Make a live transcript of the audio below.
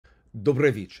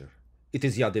Dobry wieczór. It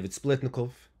is Yana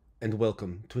Spletnikov, and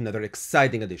welcome to another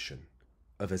exciting edition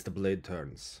of As the Blade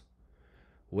Turns.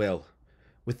 Well,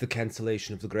 with the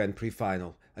cancellation of the Grand Prix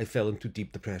final, I fell into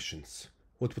deep depressions.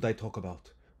 What would I talk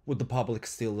about? Would the public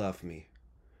still love me?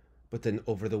 But then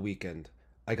over the weekend,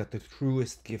 I got the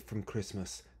truest gift from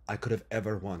Christmas I could have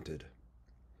ever wanted.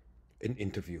 An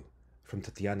interview from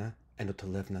Tatiana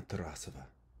Tarasova,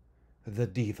 the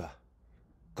diva,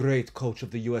 great coach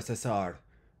of the USSR,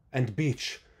 and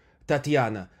bitch,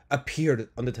 Tatiana appeared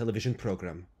on the television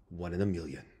program One in a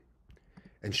Million.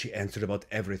 And she answered about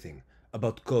everything,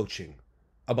 about coaching,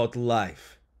 about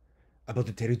life, about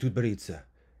Eteri Tutberidze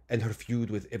and her feud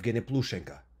with Evgeni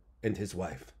Plushenko and his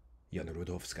wife, Yana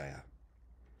Rudkovskaya.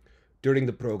 During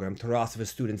the program, Tarasova's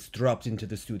students dropped into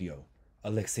the studio.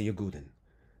 Alexei Yagudin,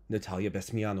 Natalia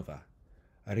Besmianova,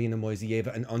 Arina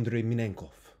Moiseyeva and Andrei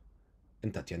Minenkov,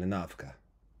 and Tatiana Navka.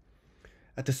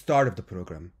 At the start of the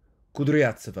program,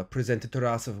 Kudryavtseva presented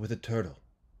Tarasova with a turtle.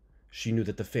 She knew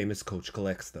that the famous coach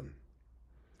collects them.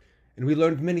 And we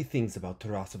learned many things about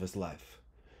Tarasova's life.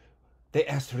 They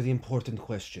asked her the important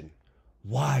question,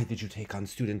 why did you take on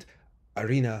student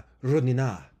Arina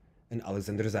Rudnina and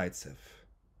Alexandra Zaitsev?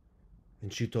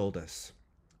 And she told us,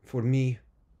 for me,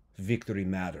 victory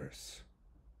matters.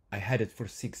 I had it for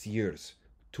 6 years,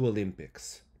 2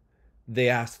 Olympics. They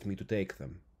asked me to take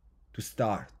them, to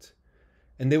start.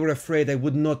 And they were afraid I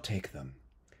would not take them.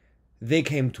 They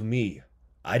came to me.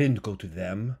 I didn't go to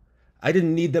them. I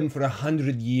didn't need them for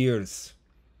 100 years.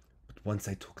 But once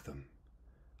I took them,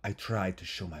 I tried to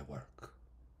show my work.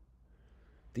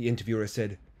 The interviewer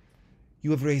said, you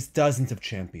have raised dozens of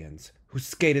champions who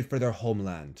skated for their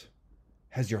homeland.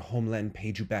 Has your homeland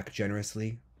paid you back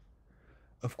generously?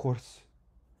 Of course.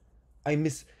 I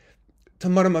miss...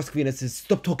 Tamara Moskvina says,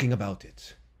 stop talking about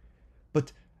it.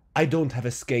 But I don't have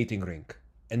a skating rink,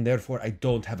 and therefore I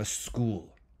don't have a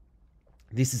school.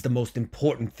 This is the most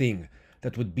important thing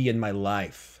that would be in my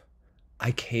life.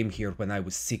 I came here when I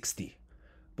was 60.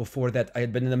 Before that, I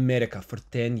had been in America for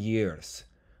 10 years,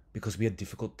 because we had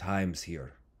difficult times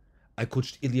here. I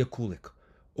coached Ilya Kulik,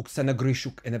 Oksana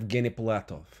Grishuk, and Evgeni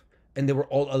Platov, and they were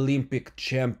all Olympic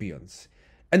champions.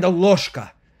 And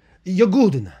Aloshka,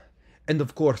 Yagudina. And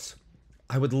of course,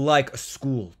 I would like a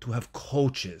school to have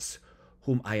coaches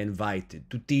whom I invited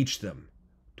to teach them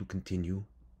to continue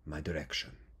my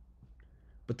direction.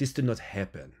 But this did not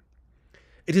happen.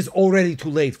 It is already too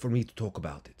late for me to talk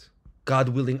about it. God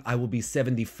willing, I will be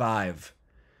 75.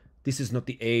 This is not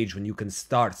the age when you can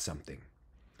start something.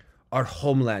 Our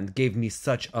homeland gave me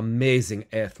such amazing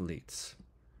athletes.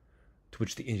 To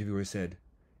which the interviewer said,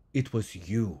 it was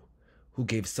you who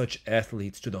gave such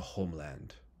athletes to the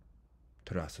homeland.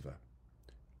 Tarasova,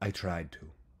 I tried to.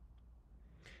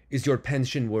 Is your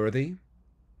pension worthy?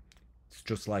 It's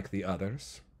just like the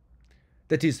others.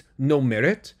 That is, no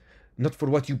merit? Not for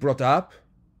what you brought up?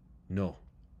 No,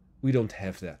 we don't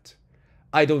have that.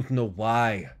 I don't know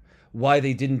why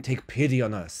they didn't take pity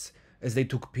on us, as they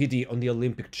took pity on the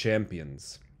Olympic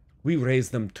champions. We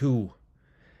raised them too.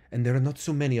 And there are not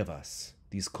so many of us,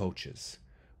 these coaches.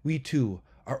 We too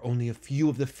are only a few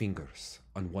of the fingers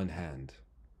on one hand.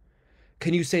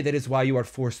 Can you say that is why you are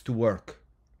forced to work?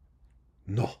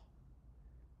 No.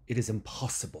 It is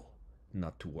impossible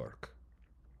not to work.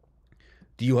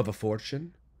 Do you have a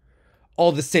fortune?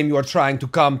 All the same, you are trying to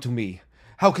come to me.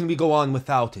 How can we go on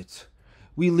without it?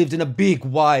 We lived in a big,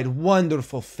 wide,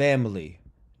 wonderful family.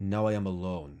 Now I am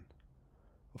alone.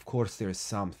 Of course there is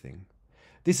something.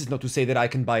 This is not to say that I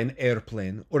can buy an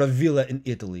airplane or a villa in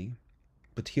Italy,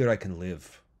 but here I can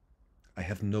live. I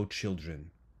have no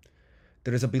children.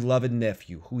 There is a beloved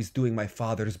nephew who is doing my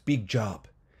father's big job.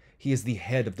 He is the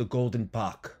head of the Golden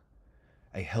Puck.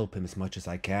 I help him as much as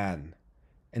I can.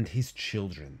 And his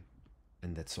children.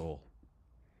 And that's all.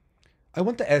 I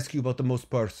want to ask you about the most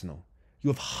personal. You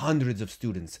have hundreds of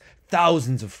students,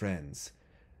 thousands of friends.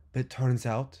 But it turns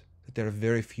out that there are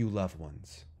very few loved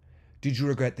ones. Did you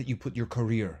regret that you put your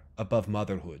career above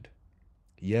motherhood?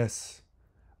 Yes.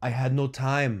 I had no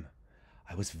time.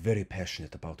 I was very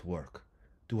passionate about work.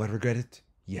 Do I regret it?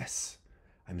 Yes.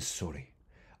 I'm sorry.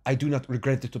 I do not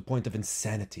regret it to the point of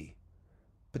insanity.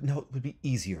 But now it would be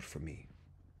easier for me.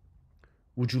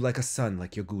 Would you like a son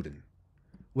like Yagudin?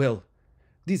 Well,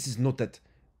 this is not that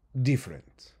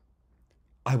different.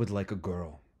 I would like a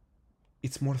girl.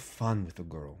 It's more fun with a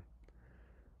girl.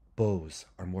 Bows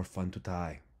are more fun to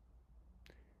tie.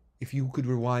 If you could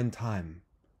rewind time,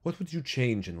 what would you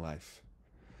change in life?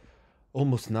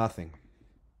 Almost nothing.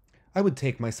 I would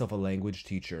take myself a language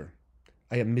teacher.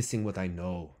 I am missing what I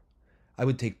know. I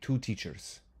would take 2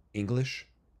 teachers, English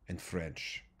and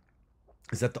French.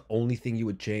 Is that the only thing you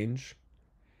would change?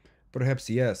 Perhaps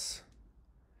yes.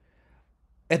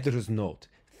 Editor's note.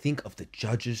 Think of the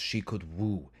judges she could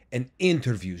woo and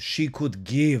interviews she could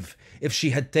give if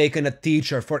she had taken a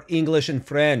teacher for English and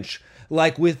French,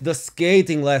 like with the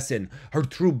skating lesson, her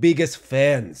true biggest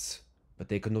fans. But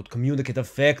they could not communicate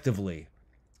effectively.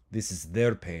 This is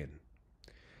their pain.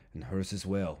 And hers as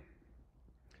well.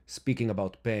 Speaking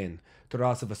about pain,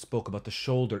 Tarasova spoke about the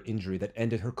shoulder injury that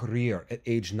ended her career at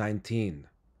age 19.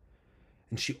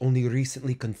 And she only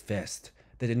recently confessed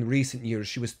that in recent years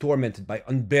she was tormented by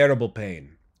unbearable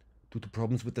pain. Due to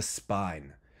problems with the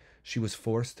spine, she was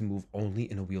forced to move only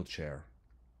in a wheelchair.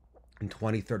 In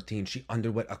 2013, she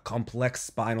underwent a complex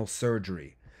spinal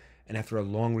surgery, and after a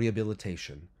long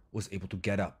rehabilitation, was able to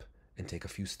get up and take a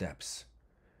few steps.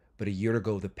 But a year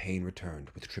ago, the pain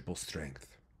returned with triple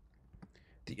strength.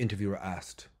 The interviewer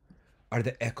asked, "Are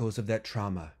the echoes of that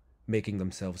trauma making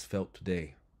themselves felt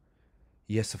today?"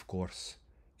 "Yes, of course.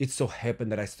 It so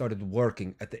happened that I started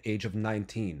working at the age of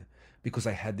 19 because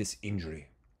I had this injury.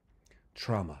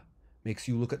 Trauma makes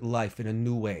you look at life in a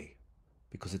new way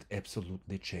because it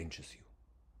absolutely changes you."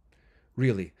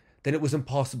 Really, then it was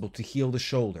impossible to heal the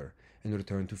shoulder and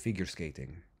return to figure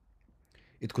skating.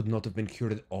 It could not have been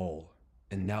cured at all,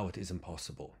 and now it is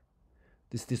impossible.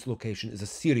 This dislocation is a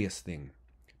serious thing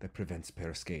that prevents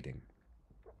pair skating.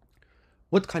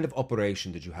 What kind of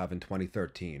operation did you have in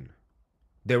 2013?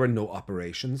 There were no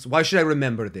operations. Why should I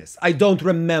remember this? I don't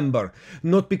remember.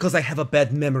 Not because I have a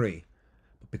bad memory,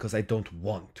 but because I don't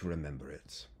want to remember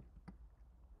it.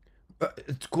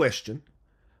 Question.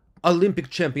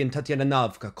 Olympic champion Tatiana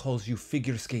Tarasova calls you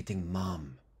figure skating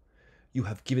mom. You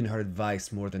have given her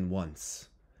advice more than once.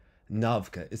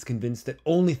 Navka is convinced that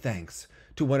only thanks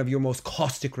to one of your most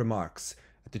caustic remarks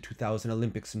at the 2000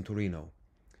 Olympics in Torino,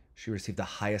 she received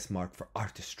the highest mark for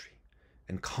artistry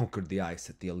and conquered the ice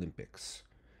at the Olympics.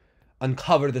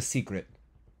 Uncover the secret.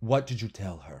 What did you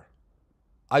tell her?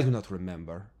 I do not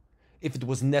remember. If it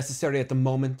was necessary at the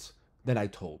moment, then I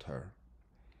told her.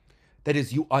 That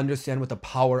is, you understand what the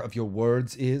power of your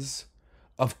words is?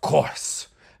 Of course!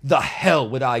 The hell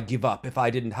would I give up if I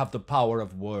didn't have the power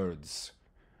of words?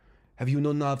 Have you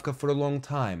known Navka for a long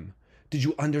time? Did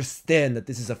you understand that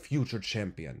this is a future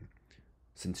champion?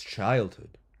 Since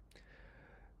childhood.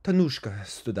 Tanushka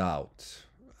stood out.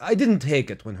 I didn't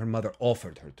take it when her mother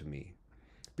offered her to me,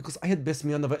 because I had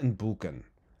Besmianova in Buchan.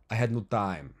 I had no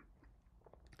time.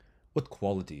 What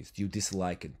qualities do you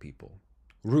dislike in people?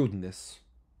 Rudeness.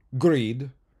 Greed.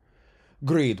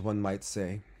 Greed, one might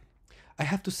say. I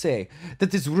have to say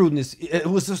that this rudeness, it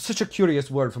was such a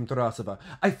curious word from Tarasova.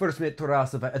 I first met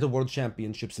Tarasova at the World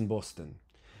Championships in Boston.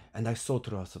 And I saw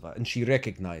Trusova, and she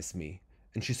recognized me.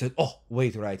 And she said, "Oh,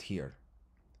 wait right here."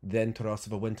 Then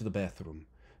Tarasova went to the bathroom.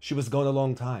 She was gone a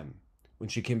long time. When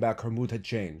she came back, her mood had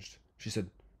changed. She said,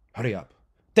 "Hurry up,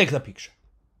 take the picture."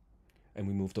 And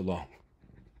we moved along.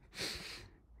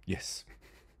 Yes,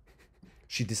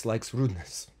 she dislikes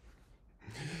rudeness.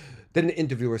 Then the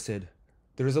interviewer said,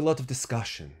 "There is a lot of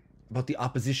discussion about the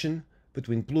opposition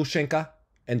between Plushenko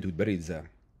and Tutberidze."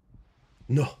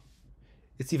 No,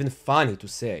 it's even funny to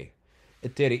say.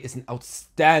 Eteri is an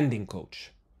outstanding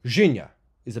coach. Zhinya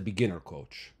is a beginner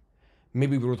coach.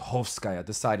 Maybe Rudkovskaya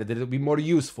decided that it would be more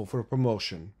useful for a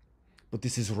promotion. But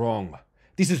this is wrong.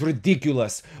 This is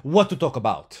ridiculous. What to talk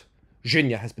about?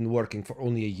 Zhinya has been working for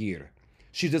only a year.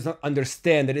 She does not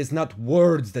understand that it is not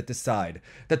words that decide,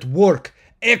 that work,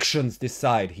 actions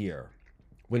decide here.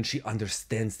 When she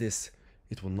understands this,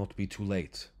 it will not be too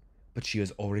late. But she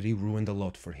has already ruined a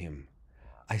lot for him.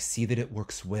 I see that it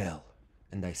works well,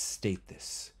 and I state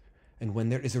this. And when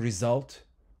there is a result,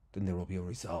 then there will be a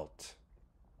result.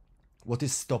 What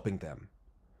is stopping them?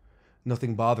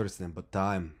 Nothing bothers them but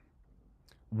time.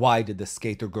 Why did the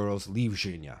skater girls leave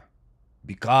Zhinya?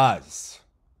 Because.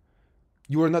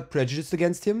 You are not prejudiced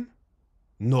against him?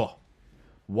 No.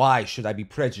 Why should I be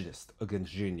prejudiced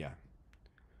against Zhinya?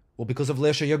 Well, because of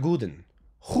Lesha Yagudin.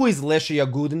 Who is Lesha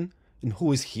Yagudin and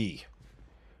who is he?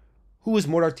 Who was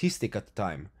more artistic at the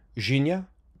time, Zhinya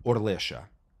or Lesha?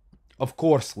 Of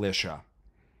course, Lesha.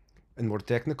 And more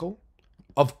technical?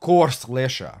 Of course,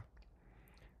 Lesha.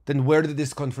 Then where did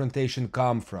this confrontation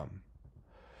come from?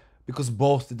 Because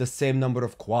both did the same number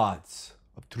of quads,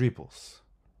 of triples.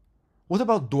 What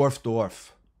about Dorf?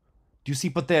 Do you see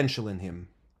potential in him?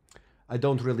 I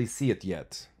don't really see it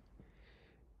yet.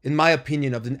 In my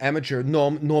opinion of an amateur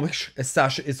nomish, as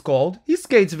Sasha is called, he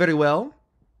skates very well.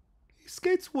 He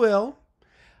skates well.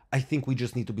 I think we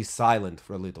just need to be silent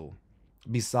for a little.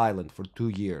 Be silent for 2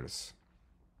 years.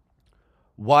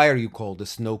 Why are you called the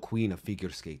Snow Queen of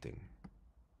figure skating?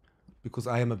 Because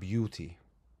I am a beauty.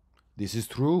 This is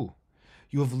true.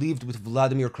 You have lived with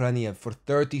Vladimir Kraniev for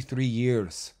 33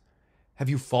 years. Have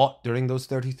you fought during those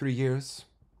 33 years?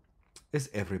 As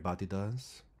everybody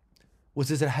does. Was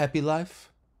it a happy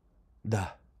life?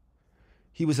 Da.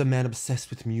 He was a man obsessed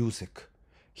with music.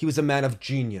 He was a man of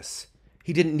genius.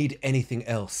 He didn't need anything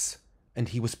else. And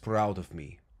he was proud of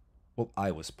me. Well,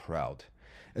 I was proud.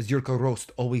 As Yurka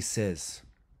Rost always says,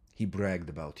 he bragged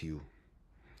about you.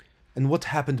 And what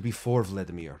happened before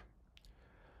Vladimir?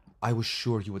 I was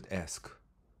sure you would ask.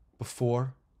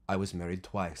 Before, I was married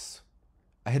twice.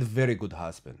 I had very good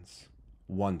husbands.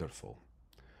 Wonderful.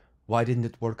 Why didn't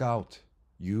it work out?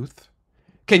 Youth?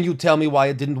 Can you tell me why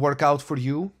it didn't work out for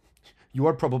you? You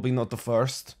are probably not the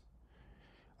first.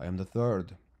 I am the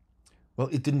third. Well,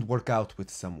 it didn't work out with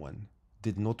someone.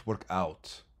 Did not work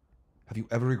out. Have you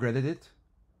ever regretted it?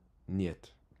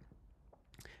 Niet.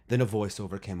 Then a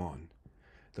voiceover came on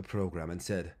the program and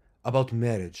said about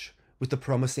marriage with the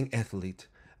promising athlete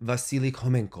Vasily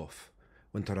Khomenkov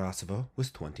when Tarasova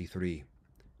was 23.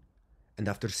 And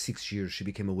after 6 years she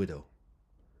became a widow.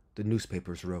 The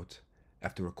newspapers wrote,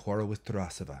 after a quarrel with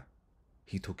Trusova,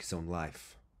 he took his own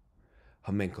life.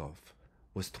 Khomenkov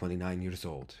was 29 years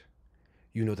old.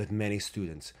 You know that many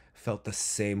students felt the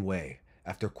same way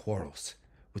after quarrels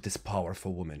with this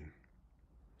powerful woman.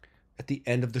 At the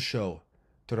end of the show,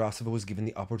 Tarasova was given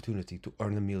the opportunity to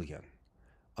earn $1 million,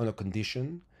 on a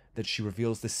condition that she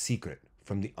reveals the secret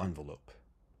from the envelope.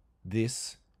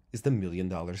 This is the $1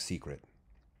 million secret.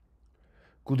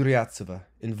 Kudryavtseva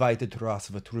invited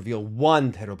Tarasova to reveal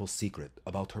one terrible secret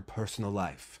about her personal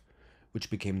life, which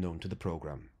became known to the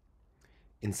program.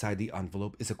 Inside the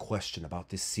envelope is a question about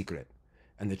this secret,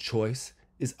 and the choice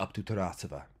is up to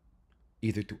Tarasova,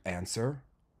 either to answer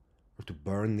or to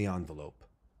burn the envelope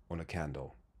on a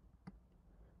candle.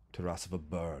 Tarasova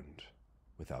burned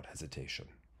without hesitation.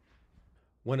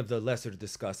 One of the lesser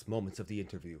discussed moments of the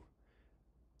interview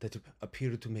that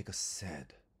appeared to make us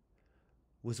sad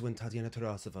was when Tatiana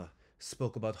Tarasova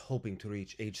spoke about hoping to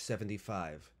reach age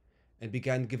 75 and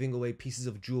began giving away pieces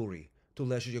of jewelry to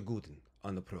Lesha Yagudin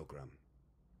on the program.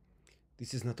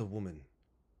 This is not a woman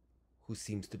who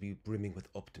seems to be brimming with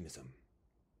optimism.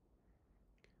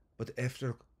 But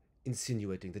after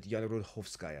insinuating that Yana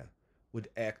Rudkovskaya would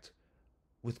act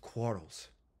with quarrels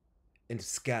and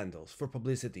scandals for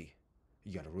publicity,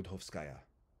 Yana Rudkovskaya,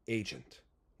 agent,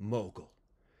 mogul,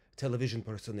 television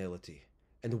personality,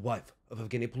 and wife of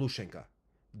Evgeni Plushenko,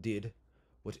 did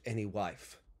what any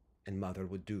wife and mother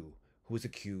would do who was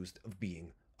accused of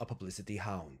being a publicity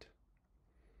hound.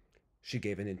 She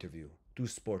gave an interview to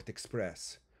Sport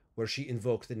Express, where she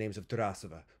invoked the names of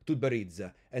Tarasova,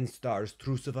 Tutberidze, and stars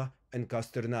Trusova and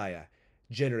Kostornaia,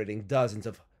 generating dozens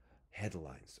of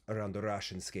headlines around the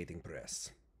Russian skating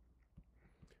press.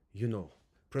 You know,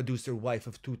 producer wife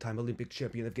of two-time Olympic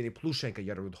champion Evgeni Plushenko,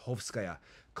 Yana Rudkovskaya,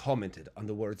 commented on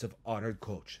the words of honored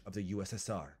coach of the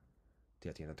USSR,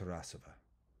 Tatiana Tarasova.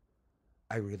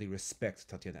 I really respect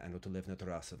Tatiana Anatolievna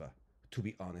Tarasova. To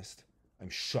be honest, I'm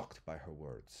shocked by her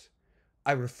words.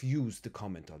 I refuse to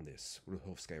comment on this,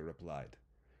 Rudkovskaya replied.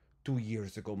 2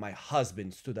 years ago, my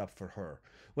husband stood up for her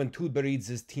when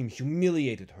Tutberidze's team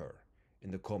humiliated her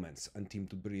in the comments on Team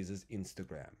Tutberidze's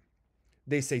Instagram.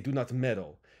 They say, do not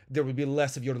meddle. There will be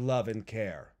less of your love and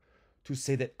care. To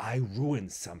say that I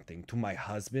ruined something to my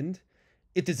husband?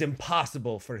 It is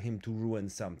impossible for him to ruin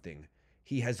something.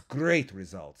 He has great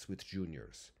results with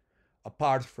juniors.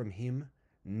 Apart from him,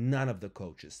 none of the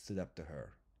coaches stood up to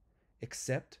her.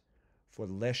 Except for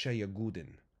Lesha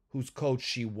Yagudin, whose coach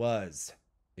she was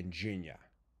in junior,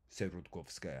 said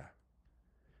Rudkovskaya.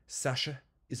 Sasha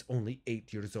is only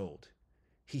 8 years old.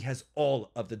 He has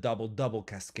all of the double-double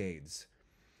cascades.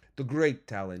 The great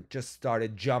talent just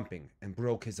started jumping and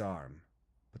broke his arm,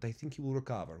 but I think he will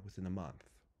recover within a month.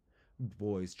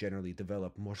 Boys generally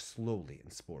develop more slowly in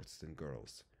sports than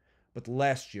girls, but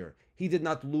last year he did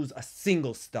not lose a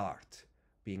single start,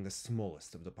 being the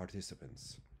smallest of the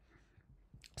participants.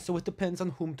 So it depends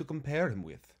on whom to compare him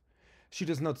with. She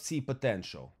does not see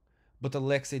potential, but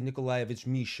Alexei Nikolaevich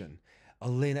Mishin,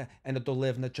 Alena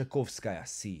Anatolievna Tchaikovskaya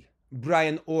see.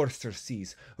 Brian Orser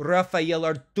sees, Raphael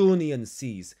Artunian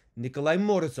sees, Nikolai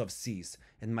Morozov sees,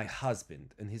 and my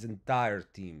husband and his entire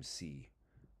team see.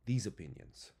 These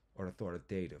opinions are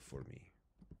authoritative for me.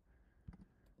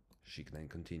 Shiknin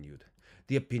continued.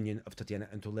 The opinion of Tatiana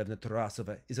Anatolievna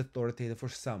Tarasova is authoritative for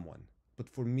someone, but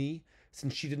for me,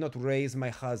 since she did not raise my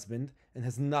husband and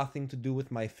has nothing to do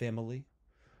with my family,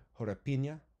 her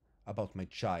opinion about my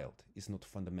child is not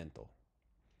fundamental.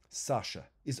 Sasha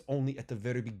is only at the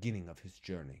very beginning of his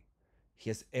journey. He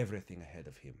has everything ahead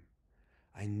of him.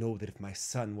 I know that if my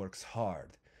son works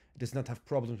hard, does not have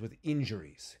problems with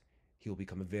injuries, he will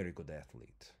become a very good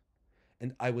athlete.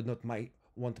 And I would not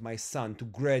want my son to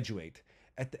graduate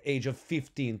at the age of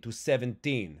 15 to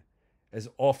 17, as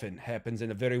often happens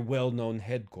in a very well-known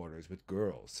headquarters with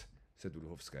girls, said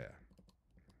Rudkovskaya.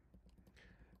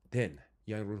 Then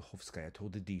Yana Rudkovskaya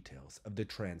told the details of the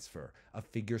transfer of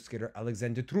figure skater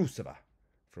Alexandra Trusova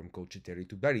from coach Eteri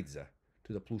Tutberidze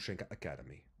to the Plushenko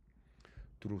Academy.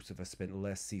 Trusova spent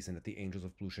last season at the Angels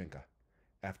of Plushenko.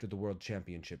 After the World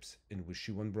Championships, in which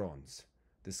she won bronze,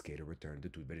 the skater returned to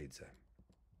Tutberidze.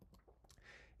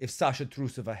 If Sasha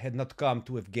Trusova had not come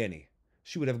to Evgeni,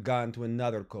 she would have gone to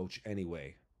another coach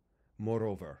anyway.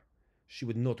 Moreover, she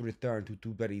would not return to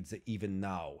Tutberidze even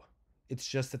now. It's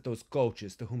just that those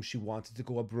coaches to whom she wanted to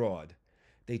go abroad,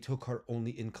 they took her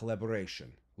only in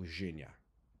collaboration with Zhenya.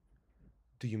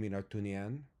 Do you mean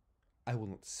Artunian? I will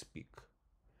not speak.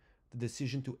 The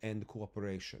decision to end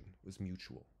cooperation was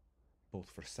mutual, both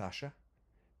for Sasha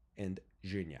and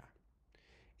Zhenya.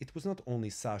 It was not only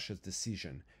Sasha's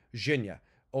decision. Zhenya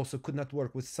also could not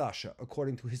work with Sasha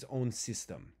according to his own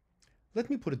system. Let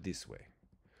me put it this way.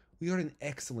 We are in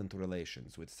excellent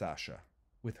relations with Sasha,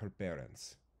 with her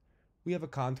parents. We have a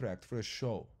contract for a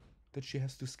show that she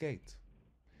has to skate.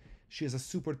 She is a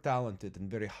super talented and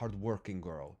very hard-working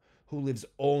girl who lives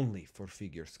only for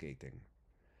figure skating.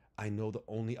 I know the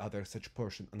only other such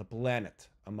person on the planet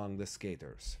among the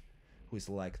skaters who is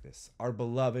like this, our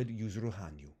beloved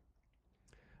Yuzruhanyu.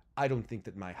 I don't think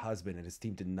that my husband and his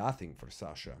team did nothing for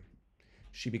Sasha.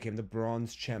 She became the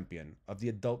bronze champion of the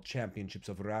adult championships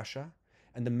of Russia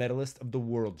and the medalist of the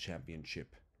world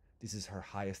championship. This is her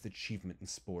highest achievement in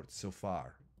sports so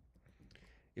far.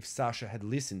 If Sasha had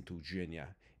listened to Zhenya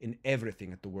in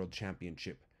everything at the world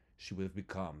championship, she would have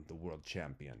become the world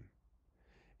champion.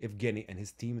 Evgeni and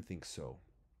his team think so,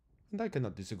 and I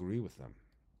cannot disagree with them.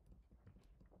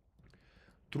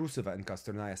 Trusova and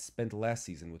Kostornaia spent last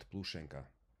season with Plushenko.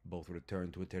 Both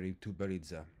returned to Eteri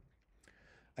Tutberidze.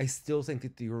 I still think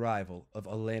that the arrival of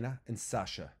Alena and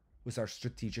Sasha was our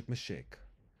strategic mistake.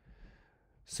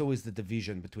 So is the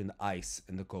division between the ice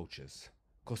and the coaches.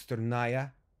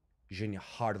 Kostornaia, Zhenya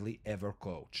hardly ever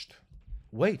coached.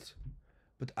 Wait,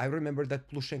 but I remember that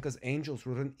Plushenko's Angels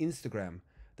wrote on Instagram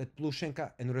that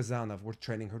Plushenko and Razanov were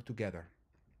training her together.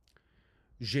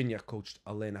 Zhenya coached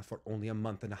Alena for only a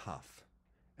month and a half,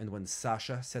 and when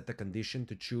Sasha set the condition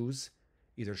to choose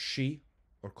either she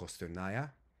or Kostornaia,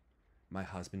 my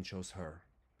husband chose her.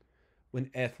 When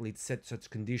athletes set such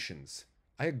conditions,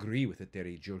 I agree with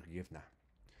Eteri Georgievna.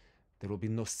 There will be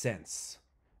no sense,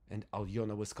 and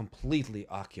Alyona was completely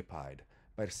occupied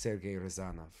by Sergei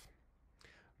Razanov.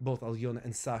 Both Alyona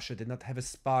and Sasha did not have a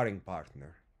sparring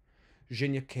partner.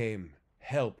 Zhenya came,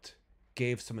 helped,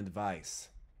 gave some advice,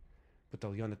 but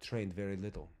Alyona trained very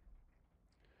little.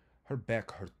 Her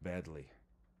back hurt badly.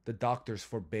 The doctors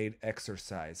forbade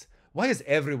exercise. Why is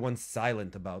everyone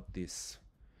silent about this?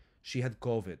 She had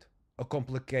COVID, a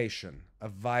complication, a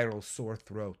viral sore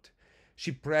throat.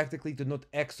 She practically did not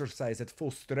exercise at full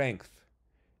strength.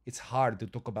 It's hard to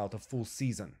talk about a full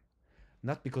season.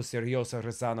 Not because Seryosa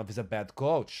Razanov is a bad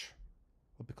coach,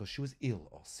 but because she was ill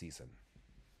all season.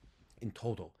 In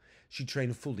total, she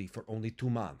trained fully for only 2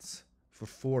 months. For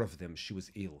 4 of them, she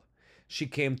was ill. She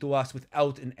came to us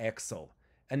without an axle,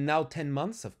 and now 10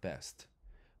 months have passed.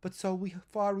 But so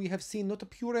far we have seen not a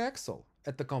pure axle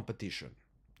at the competition.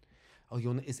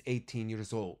 Alyona is 18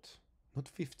 years old, not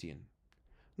 15.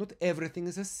 Not everything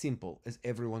is as simple as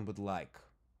everyone would like.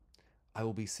 I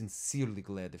will be sincerely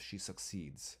glad if she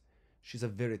succeeds. She's a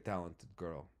very talented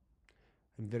girl.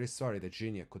 I'm very sorry that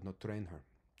Zhenya could not train her.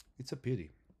 It's a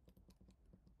pity.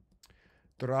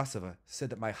 Trusova said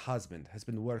that my husband has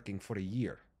been working for a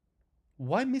year.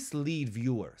 Why mislead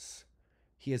viewers?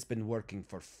 He has been working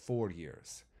for 4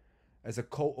 years. As a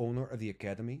co-owner of the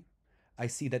academy, I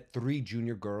see that 3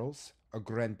 junior girls are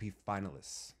Grand Prix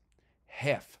finalists.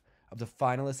 Half of the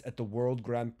finalists at the World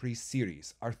Grand Prix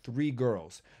Series are 3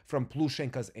 girls from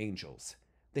Plushenko's Angels.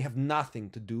 They have nothing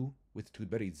to do with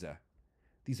Tutberidze.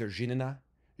 These are Zhinina,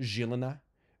 Zhilina,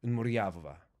 and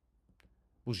Muryavova.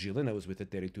 Well, Zhilina was with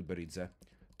Eteri Tutberidze.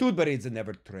 Tutberidze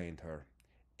never trained her.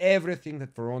 Everything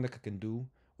that Veronica can do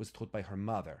was taught by her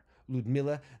mother,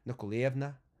 Ludmila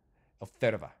Nikolaevna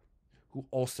Alferova, who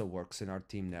also works in our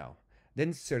team now.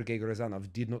 Then Sergei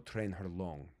Razanov did not train her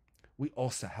long. We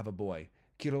also have a boy,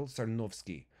 Kirill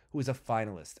Sarnovsky, who is a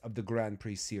finalist of the Grand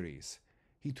Prix Series.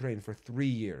 He trained for 3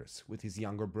 years with his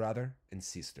younger brother and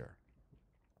sister.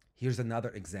 Here's another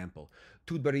example.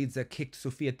 Tutberidze kicked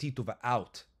Sofia Titova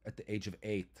out at the age of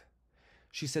 8.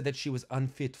 She said that she was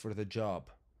unfit for the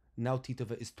job. Now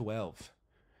Titova is 12.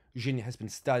 Zhenya has been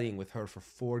studying with her for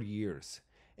 4 years.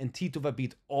 and Titova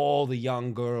beat all the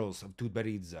young girls of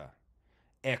Tutberidze.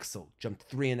 Axel jumped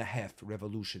 3.5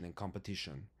 revolution in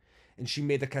competition, and she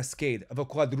made a cascade of a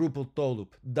quadruple toe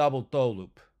loop, double toe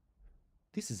loop.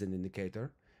 This is an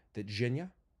indicator that Zhenya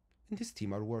and his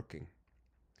team are working.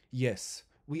 Yes,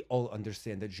 we all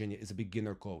understand that Zhenya is a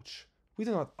beginner coach. We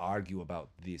do not argue about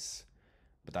this.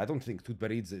 But I don't think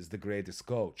Tutberidze is the greatest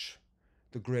coach.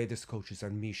 The greatest coaches are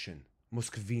Mishin,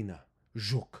 Moskvina,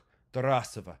 Zhuk,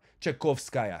 Tarasova,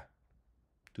 Tchaikovskaya.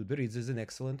 Tutberidze is an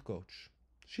excellent coach.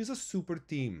 She's a super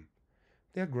team.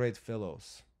 They are great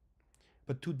fellows.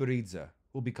 But Tutberidze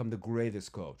will become the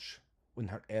greatest coach when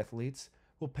her athletes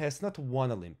will pass not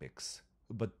 1 Olympics,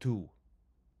 but 2,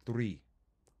 3,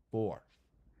 4.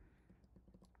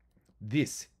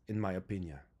 This, in my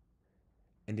opinion.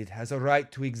 And it has a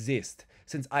right to exist,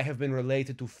 since I have been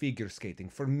related to figure skating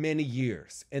for many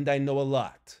years, and I know a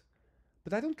lot.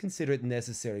 But I don't consider it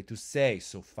necessary to say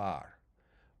so far.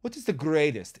 What is the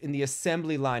greatest in the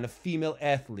assembly line of female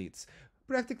athletes,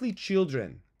 practically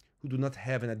children, who do not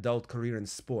have an adult career in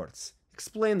sports?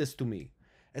 Explain this to me,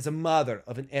 as a mother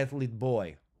of an athlete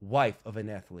boy, wife of an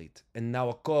athlete, and now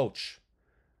a coach.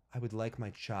 I would like my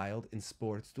child in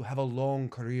sports to have a long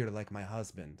career like my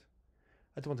husband.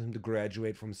 I don't want him to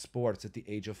graduate from sports at the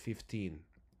age of 15.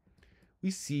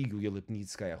 We see Yulia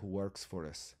Lipnitskaya, who works for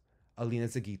us, Alena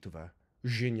Zagitova,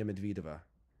 Zhenya Medvedeva.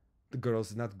 The girls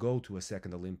did not go to a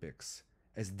second Olympics,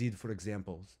 as did, for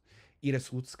example, Ira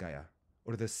Slutskaya,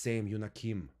 or the same Yuna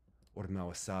Kim, or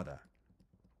Mao Asada.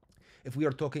 If we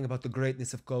are talking about the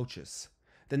greatness of coaches,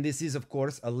 then this is, of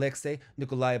course, Alexei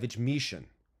Nikolaevich Mishin,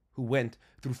 who went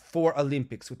through 4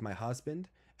 Olympics with my husband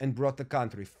and brought the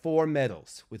country 4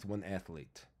 medals with 1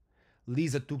 athlete.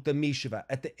 Liza Tuktamisheva,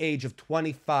 at the age of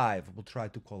 25, will try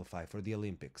to qualify for the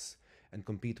Olympics and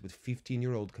compete with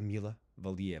 15-year-old Kamila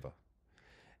Valieva.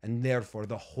 And therefore,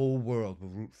 the whole world will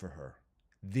root for her.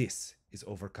 This is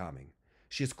overcoming.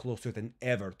 She is closer than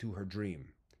ever to her dream.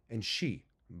 And she,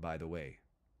 by the way,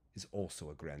 is also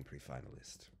a Grand Prix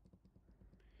finalist.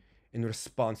 In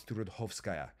response to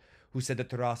Rudkovskaya, who said that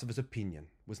Tarasova's opinion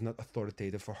was not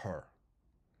authoritative for her,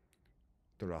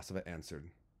 Tarasova answered,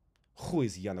 "Who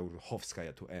is Yana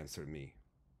Rudkovskaya to answer me?"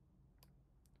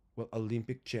 Well,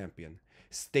 Olympic champion,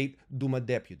 State Duma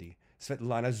deputy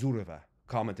Svetlana Zureva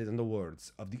commented on the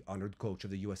words of the honored coach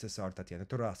of the USSR, Tatiana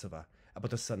Tarasova,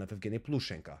 about the son of Evgeni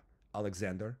Plushenko,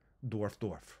 Alexander Dwarf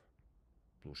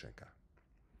Plushenko.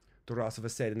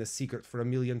 Trusova said in a Secret for a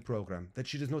Million program that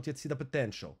she does not yet see the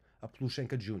potential of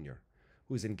Plushenko Jr.,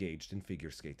 who is engaged in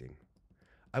figure skating.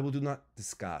 I will do not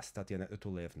discuss Tatiana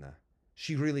Etulevna.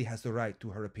 She really has the right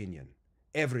to her opinion.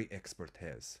 Every expert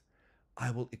has. I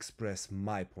will express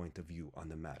my point of view on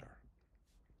the matter.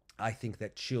 I think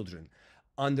that children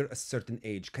under a certain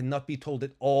age cannot be told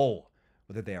at all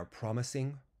whether they are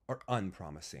promising or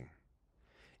unpromising.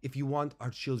 If you want our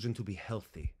children to be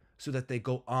healthy, so that they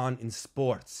go on in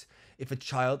sports, if a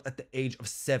child at the age of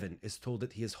 7 is told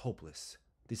that he is hopeless,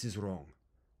 this is wrong.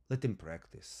 Let him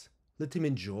practice. Let him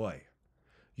enjoy.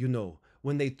 You know,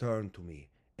 when they turned to me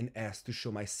and asked to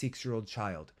show my 6-year-old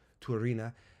child to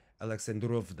Irina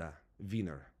Alexandrovna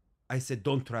Wiener, I said,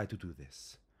 don't try to do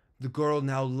this. The girl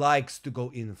now likes to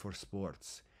go in for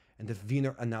sports, and if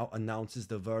Wiener now announces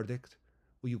the verdict,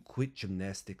 will you quit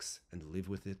gymnastics and live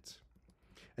with it?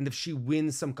 And if she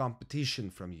wins some competition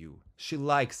from you, she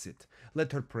likes it,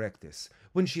 let her practice.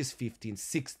 When she is 15,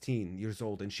 16 years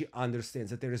old and she understands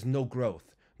that there is no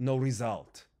growth, no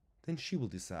result, then she will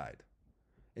decide.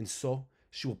 And so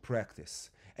she will practice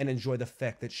and enjoy the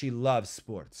fact that she loves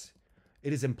sports.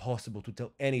 It is impossible to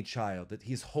tell any child that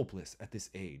he is hopeless at this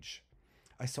age.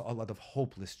 I saw a lot of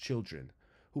hopeless children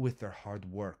who with their hard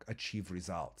work achieve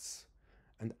results.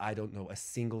 And I don't know a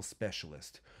single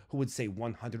specialist who would say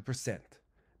 100%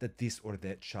 that this or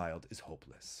that child is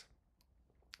hopeless.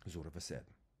 Zureva said.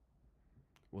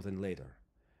 Well, then later,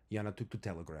 Yana took to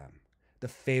Telegram, the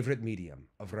favorite medium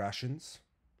of Russians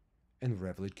and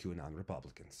reveled QAnon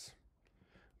Republicans.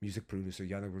 Music producer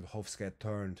Yana Rudkovskaya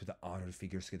turned to the honored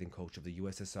figure skating coach of the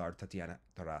USSR, Tatiana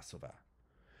Tarasova.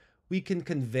 We can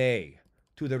convey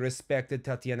to the respected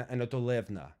Tatiana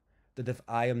Anatolievna that if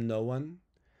I am no one,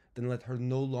 then let her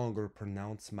no longer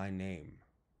pronounce my name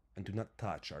and do not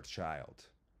touch our child.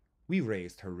 We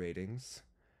raised her ratings.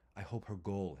 I hope her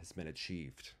goal has been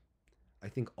achieved. I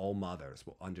think all mothers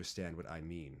will understand what I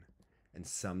mean, and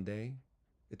someday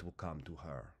it will come to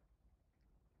her.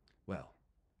 Well,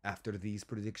 after these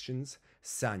predictions,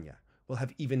 Sanya will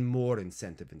have even more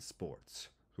incentive in sports,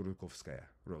 Rudkovskaya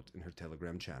wrote in her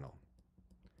Telegram channel.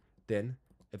 Then,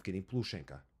 Evgeni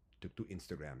Plushenko took to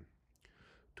Instagram.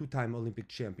 Two-time Olympic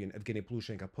champion Evgeni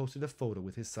Plushenko posted a photo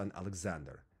with his son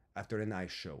Alexander after an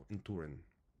ice show in Turin.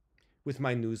 With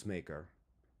my newsmaker.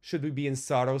 Should we be in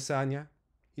sorrow, Sanya?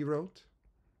 He wrote.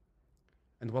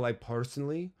 And while I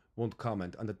personally won't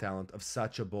comment on the talent of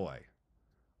such a boy,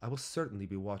 I will certainly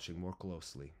be watching more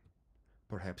closely.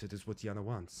 Perhaps it is what Yana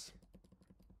wants.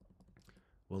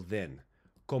 Well then,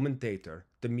 commentator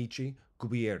Dmitry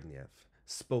Gubierniev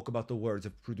spoke about the words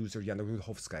of producer Yana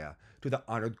Rudkovskaya to the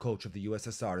honored coach of the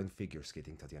USSR in figure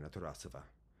skating, Tatiana Tarasova.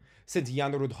 Since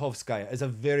Yana Rudkovskaya is a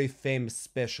very famous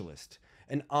specialist,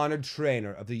 an honored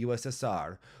trainer of the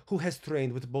USSR who has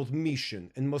trained with both Mishin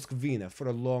and Moskvina for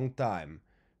a long time,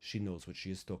 she knows what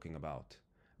she is talking about.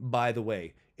 By the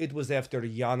way, it was after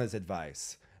Yana's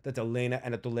advice that Alena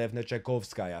Anatolievna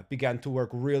Tchaikovskaya began to work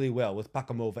really well with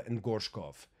Pakamova and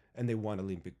Gorshkov, and they won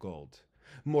Olympic gold.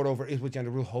 Moreover, it was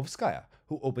Yana Rudkovskaya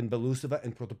who opened Belousova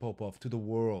and Protopopov to the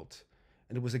world,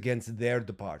 and it was against their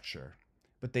departure.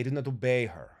 But they did not obey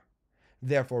her.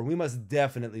 Therefore, we must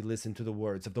definitely listen to the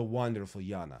words of the wonderful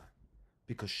Yana,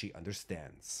 because she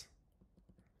understands.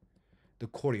 The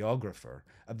choreographer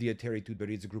of the Eteri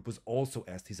Tutberidze group was also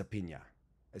asked his opinion,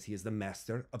 as he is the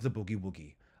master of the boogie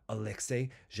woogie, Alexei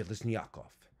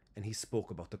Zheleznyakov, and he spoke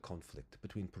about the conflict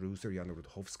between producer Yana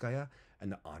Rudkovskaya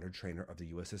and the honored trainer of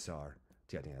the USSR,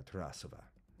 Tatiana Tarasova.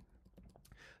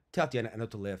 Tatiana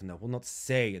Anatolievna will not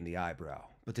say in the eyebrow,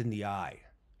 but in the eye.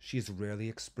 She is rarely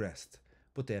expressed,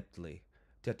 but aptly.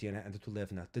 Tatiana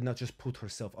Anatolievna did not just put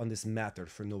herself on this matter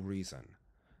for no reason.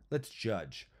 Let's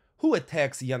judge. Who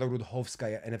attacks Yana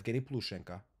Rudkovskaya and Evgeni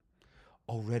Plushenko?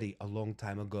 Already a long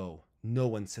time ago, no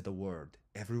one said a word.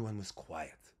 Everyone was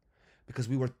quiet. Because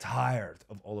we were tired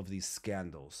of all of these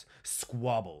scandals,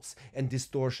 squabbles, and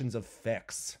distortions of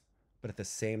facts. But at the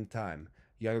same time,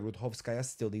 Yana Rudkovskaya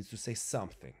still needs to say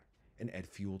something and add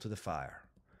fuel to the fire.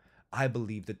 I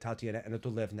believe that Tatiana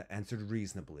Anatolievna answered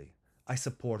reasonably. I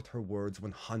support her words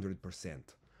 100%.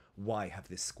 Why have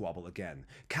this squabble again?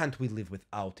 Can't we live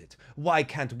without it? Why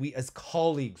can't we as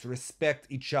colleagues respect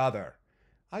each other?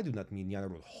 I do not mean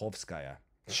Yana Rudkovskaya.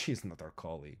 She is not our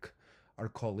colleague. Our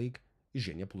colleague is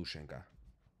Evgeni Plushenko.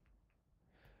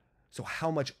 So how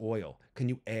much oil can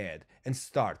you add and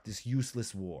start this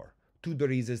useless war?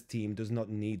 Tutberidze's team does not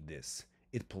need this.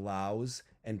 It plows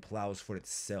and plows for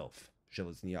itself,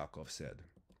 Zheleznyakov said.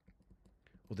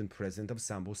 Well, then President of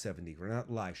Sambo 70, Renat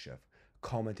Lyshev,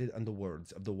 commented on the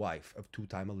words of the wife of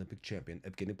two-time Olympic champion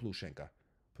Evgeni Plushenko,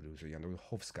 producer Yana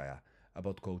Rudkovskaya,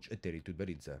 about coach Eteri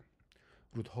Tutberidze.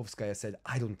 Rudkovskaya said,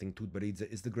 I don't think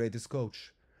Tutberidze is the greatest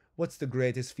coach. What's the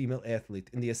greatest female athlete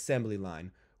in the assembly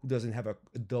line who doesn't have an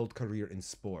adult career in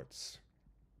sports?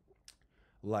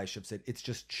 Lyshev said, it's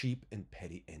just cheap and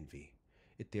petty envy.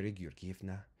 Eteri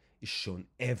Georgievna is shown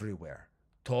everywhere,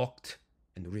 talked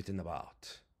and written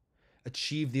about.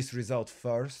 Achieve this result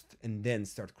first and then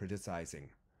start criticizing.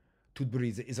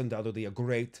 Tutberidze is undoubtedly a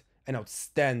great and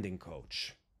outstanding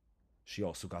coach. She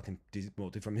also got him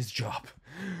demoted from his job.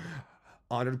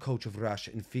 Honored coach of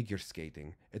Russia in figure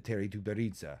skating, Eteri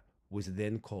Tutberidze, was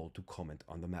then called to comment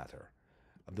on the matter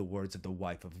of the words of the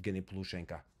wife of Evgeni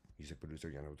Plushenko, music producer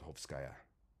Yana Rudkovskaya,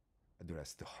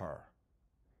 addressed to her.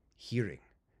 Hearing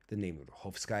the name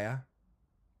Rudkovskaya,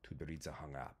 Tutberidze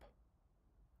hung up,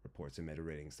 reports a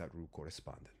MetaRatings.ru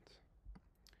correspondent.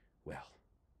 Well,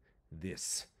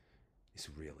 this is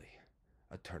really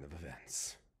a turn of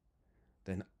events.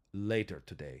 Then later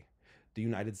today, the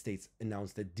United States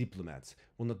announced that diplomats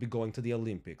will not be going to the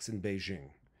Olympics in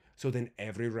Beijing. So then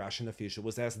every Russian official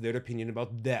was asked their opinion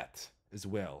about that as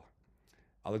well.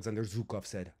 Alexander Zhukov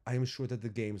said, I am sure that the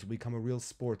Games will become a real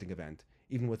sporting event,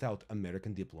 even without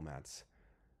American diplomats.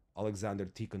 Alexander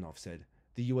Tikhonov said,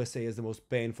 the USA is the most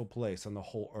painful place on the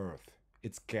whole earth.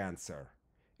 It's cancer.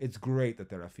 It's great that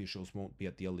their officials won't be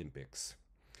at the Olympics.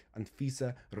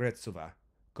 Anfisa Retsova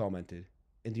commented,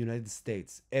 in the United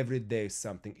States, every day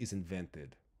something is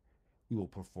invented. We will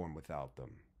perform without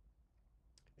them.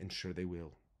 And sure they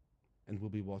will. And we'll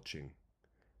be watching.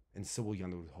 And so will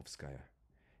Yana Rudkovskaya,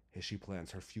 as she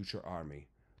plans her future army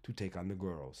to take on the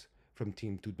girls from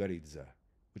Team Tutberidze,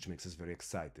 which makes us very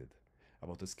excited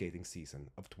about the skating season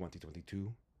of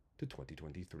 2022 to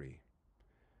 2023.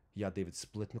 David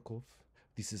Spletnikov,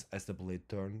 this is As the Blade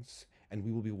Turns, and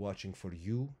we will be watching for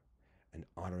you and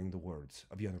honoring the words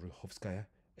of Yana Rudkovskaya,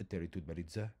 Eteri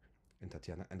Tutberidze, and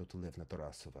Tatiana Anatolievna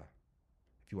Tarasova.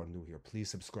 If you are new here, please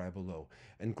subscribe below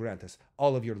and grant us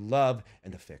all of your love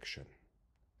and affection,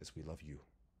 as we love you.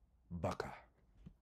 Baka.